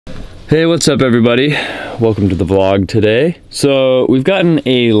Hey, what's up everybody? Welcome to the vlog today. So we've gotten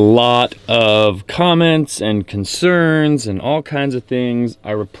a lot of comments and concerns and all kinds of things.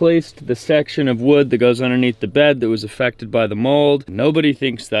 I replaced the section of wood that goes underneath the bed that was affected by the mold. Nobody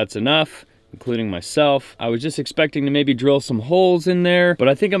thinks that's enough, including myself. I was just expecting to maybe drill some holes in there, but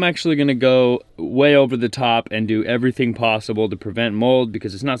I think I'm actually gonna go way over the top and do everything possible to prevent mold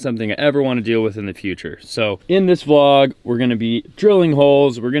because it's not something I ever wanna deal with in the future. So in this vlog, we're gonna be drilling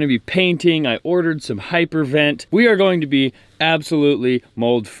holes, we're gonna be painting. I ordered some hypervent. We are going to be absolutely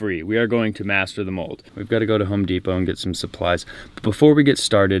mold free. We are going to master the mold. We've got to go to Home Depot and get some supplies. But before we get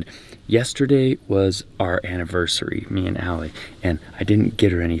started, yesterday was our anniversary, me and Allie, and I didn't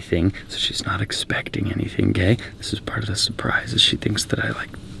get her anything, so she's not expecting anything, okay? This is part of the surprise, is she thinks that I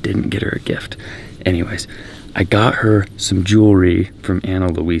didn't get her a gift. Anyways, I got her some jewelry from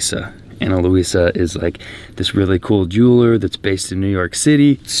Ana Luisa. Ana Luisa is this really cool jeweler that's based in New York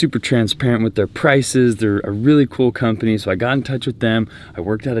City, super transparent with their prices. They're a really cool company, so I got in touch with them. I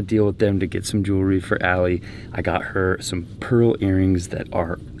worked out a deal with them to get some jewelry for Allie. I got her some pearl earrings that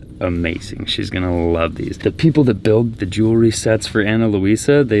are amazing. She's gonna love these. The people that build the jewelry sets for Ana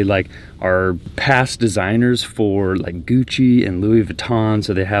Luisa, they are past designers for Gucci and Louis Vuitton,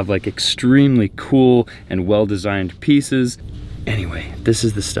 so they have extremely cool and well-designed pieces. Anyway, this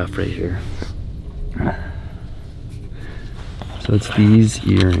is the stuff right here. So it's these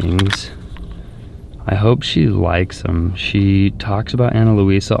earrings. I hope she likes them. She talks about Ana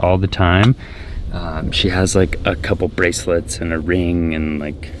Luisa all the time. She has a couple bracelets and a ring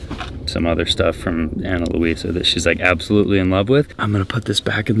and some other stuff from Ana Luisa that she's absolutely in love with. I'm gonna put this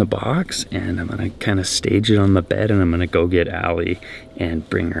back in the box and I'm gonna kind of stage it on the bed, and I'm gonna go get Allie and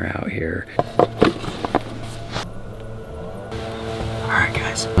bring her out here. Alright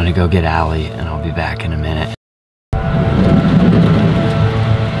guys, I'm gonna go get Allie and I'll be back in a minute.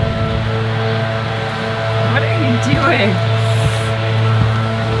 What are you doing?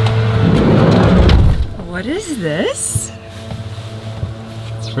 What is this?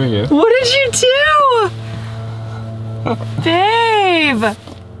 It's for you. What did you do? Babe!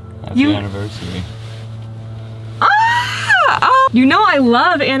 Happy anniversary. Ah! Oh, you know I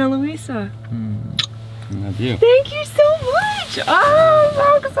love Ana Luisa. I love you. Thank you so much! Oh, I'm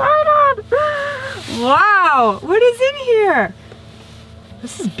so excited! Wow! What is in here?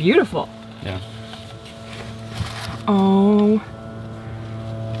 This is beautiful. Yeah. Oh.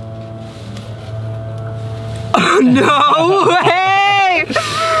 Oh, no way!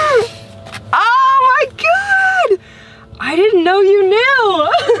 Oh my god! I didn't know you knew!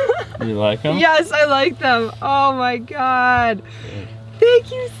 You like them? Yes, I like them. Oh my god. Good.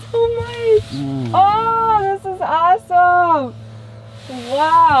 Thank you so much. Oh, this is awesome.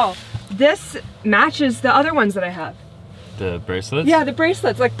 Wow. This matches the other ones that I have. The bracelets? Yeah, the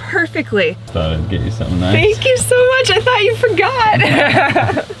bracelets, perfectly. Thought I'd get you something nice. Thank you so much. I thought you forgot.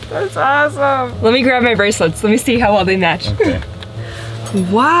 That's awesome. Let me grab my bracelets. Let me see how well they match. Okay.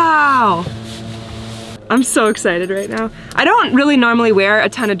 Wow. I'm so excited right now. I don't really normally wear a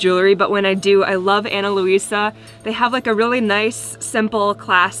ton of jewelry, but when I do, I love Ana Luisa. They have a really nice, simple,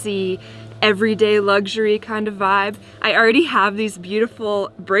 classy, everyday luxury kind of vibe. I already have these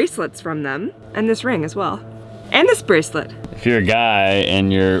beautiful bracelets from them, and this ring as well. And this bracelet. If you're a guy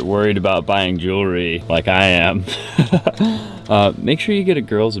and you're worried about buying jewelry like I am, make sure you get a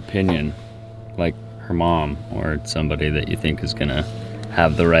girl's opinion, like her mom or somebody that you think is gonna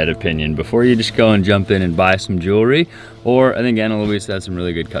have the right opinion before you just go and jump in and buy some jewelry. Or I think Ana Luisa has some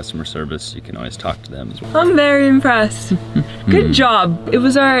really good customer service. You can always talk to them as well. I'm very impressed. Good job. It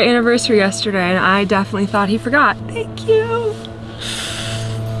was our anniversary yesterday and I definitely thought he forgot. Thank you.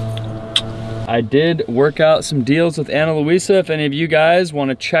 I did work out some deals with Ana Luisa. If any of you guys want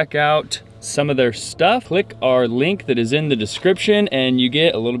to check out some of their stuff, click our link that is in the description and you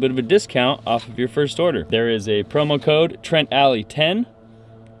get a little bit of a discount off of your first order. There is a promo code TrentAllie10.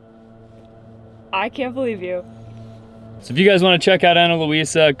 I can't believe you. So if you guys want to check out Ana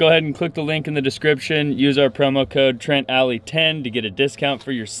Luisa, go ahead and click the link in the description. Use our promo code TrentAllie10 to get a discount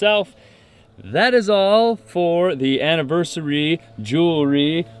for yourself. That is all for the anniversary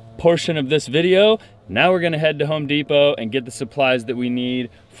jewelry portion of this video. Now we're gonna head to Home Depot and get the supplies that we need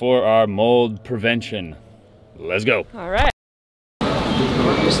for our mold prevention. Let's go. All right.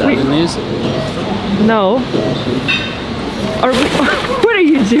 You saving these? No. What are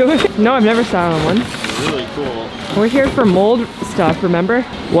you doing? No, I've never sat on one. Really cool. We're here for mold stuff, remember?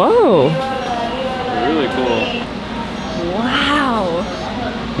 Whoa. Really cool. Wow.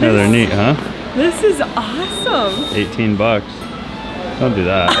 Yeah, they're neat, huh? This is awesome. 18 bucks. Don't do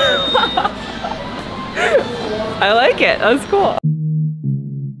that. I like it. That's cool.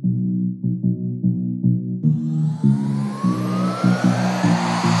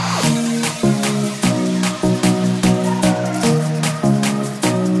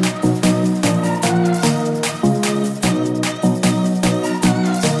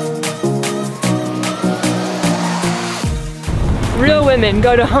 women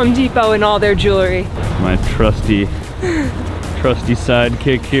go to Home Depot and all their jewelry. My trusty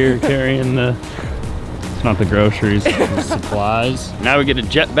sidekick here carrying the, it's not the groceries, the supplies. Now we get to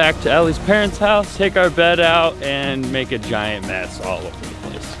jet back to Allie's parents' house, take our bed out, and make a giant mess all over the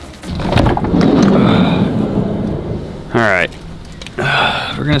place. All right,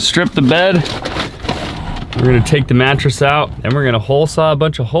 we're gonna strip the bed. We're gonna take the mattress out, and we're gonna hole saw a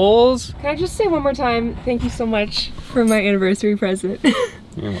bunch of holes. Can I just say one more time, thank you so much for my anniversary present.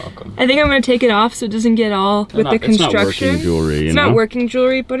 You're welcome. I think I'm gonna take it off so it doesn't get all with the construction. It's not working jewelry, It's not working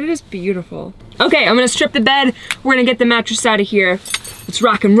jewelry, but it is beautiful. Okay, I'm gonna strip the bed. We're gonna get the mattress out of here. Let's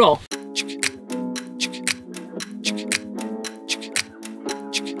rock and roll.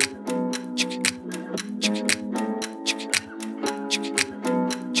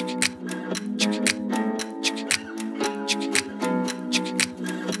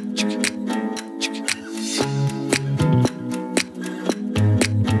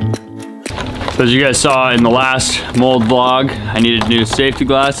 So as you guys saw in the last mold vlog, I needed new safety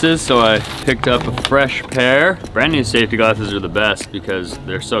glasses, so I picked up a fresh pair. Brand new safety glasses are the best because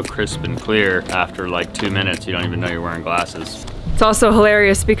they're so crisp and clear. After like 2 minutes, you don't even know you're wearing glasses. It's also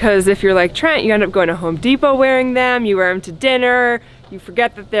hilarious because if you're like Trent, you end up going to Home Depot wearing them, you wear them to dinner, you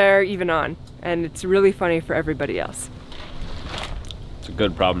forget that they're even on, and it's really funny for everybody else. It's a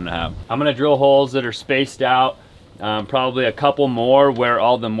good problem to have. I'm gonna drill holes that are spaced out. Probably a couple more where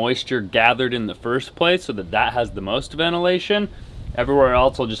all the moisture gathered in the first place so that that has the most ventilation. Everywhere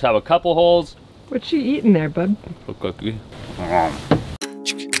else will just have a couple holes. What you eating there, bud? A cookie.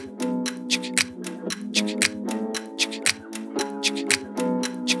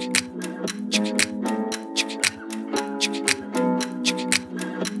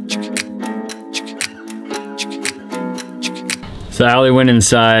 So Allie went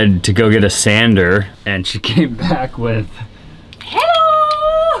inside to go get a sander, and she came back with...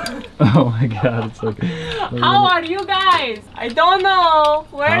 Hello! Oh my god, it's like... How are you guys? I don't know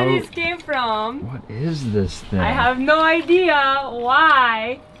where this came from. What is this thing? I have no idea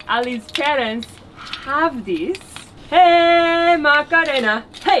why Allie's parents have this. Hey, Macarena.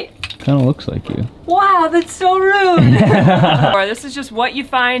 Hey! Kind of looks like you. Wow, that's so rude. Or this is just what you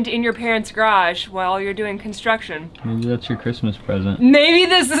find in your parents' garage while you're doing construction. Maybe that's your Christmas present. Maybe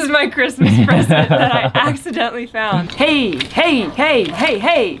this is my Christmas present that I accidentally found. Hey, hey, hey, hey,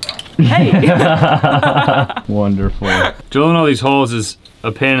 hey, hey. Wonderful. Drilling all these holes is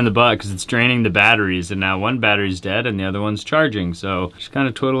a pain in the butt because it's draining the batteries, and now one battery's dead and the other one's charging, so just kind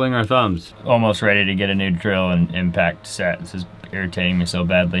of twiddling our thumbs. Almost ready to get a new drill and impact set. This is irritating me so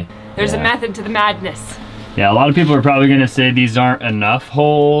badly. There's a method to the madness. Yeah, a lot of people are probably gonna say these aren't enough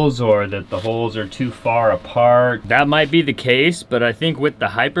holes or that the holes are too far apart. That might be the case, but I think with the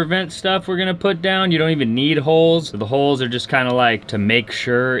hypervent stuff we're gonna put down, you don't even need holes. The holes are just kind of like to make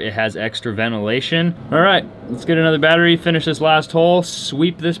sure it has extra ventilation. All right, let's get another battery, finish this last hole,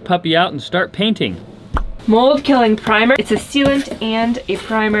 sweep this puppy out, and start painting. Mold killing primer. It's a sealant and a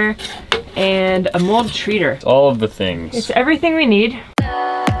primer and a mold treater. It's all of the things. It's everything we need.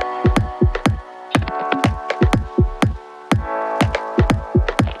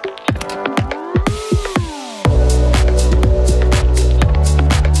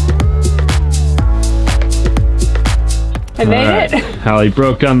 I made it. Allie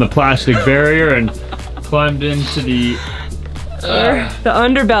broke down the plastic barrier and climbed into the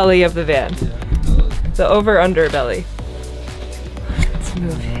underbelly of the van. The over-underbelly. Let's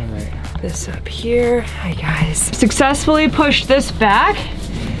move this up here. Hi guys. Successfully pushed this back.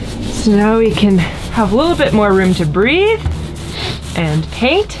 So now we can have a little bit more room to breathe and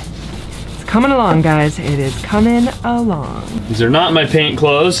paint. It's coming along, guys. It is coming along. These are not my paint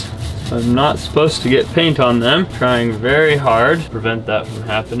clothes. I'm not supposed to get paint on them. Trying very hard to prevent that from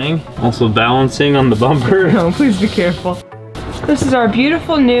happening. Also balancing on the bumper. No, please be careful. This is our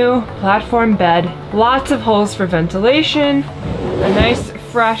beautiful new platform bed. Lots of holes for ventilation. A nice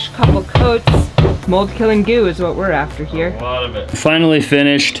fresh couple coats. Mold killing goo is what we're after here. A lot of it. Finally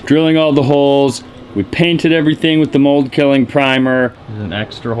finished drilling all the holes. We painted everything with the mold killing primer. There's an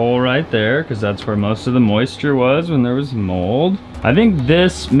extra hole right there because that's where most of the moisture was when there was mold. I think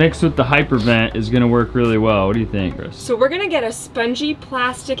this mixed with the hypervent is gonna work really well. What do you think, Chris? So we're gonna get a spongy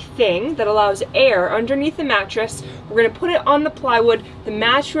plastic thing that allows air underneath the mattress. We're gonna put it on the plywood. The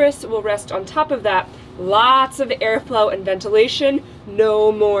mattress will rest on top of that. Lots of airflow and ventilation.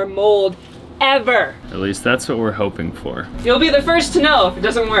 No more mold. Ever. At least that's what we're hoping for. You'll be the first to know if it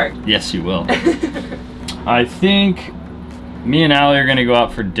doesn't work. Yes, you will. I think me and Allie are gonna go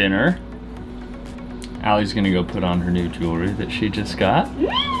out for dinner. Allie's gonna go put on her new jewelry that she just got.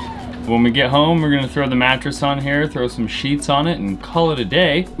 When we get home, we're gonna throw the mattress on here, throw some sheets on it, and call it a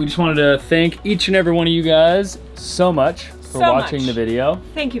day. We just wanted to thank each and every one of you guys so much for watching the video.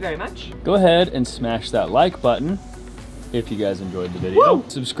 Thank you very much. Go ahead and smash that like button if you guys enjoyed the video. Woo!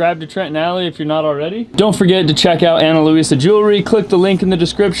 Subscribe to Trent and Allie if you're not already. Don't forget to check out Ana Luisa Jewelry. Click the link in the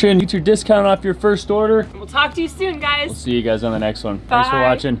description. Get your discount off your first order. We'll talk to you soon, guys. We'll see you guys on the next one. Bye. Thanks for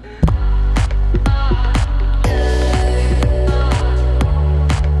watching.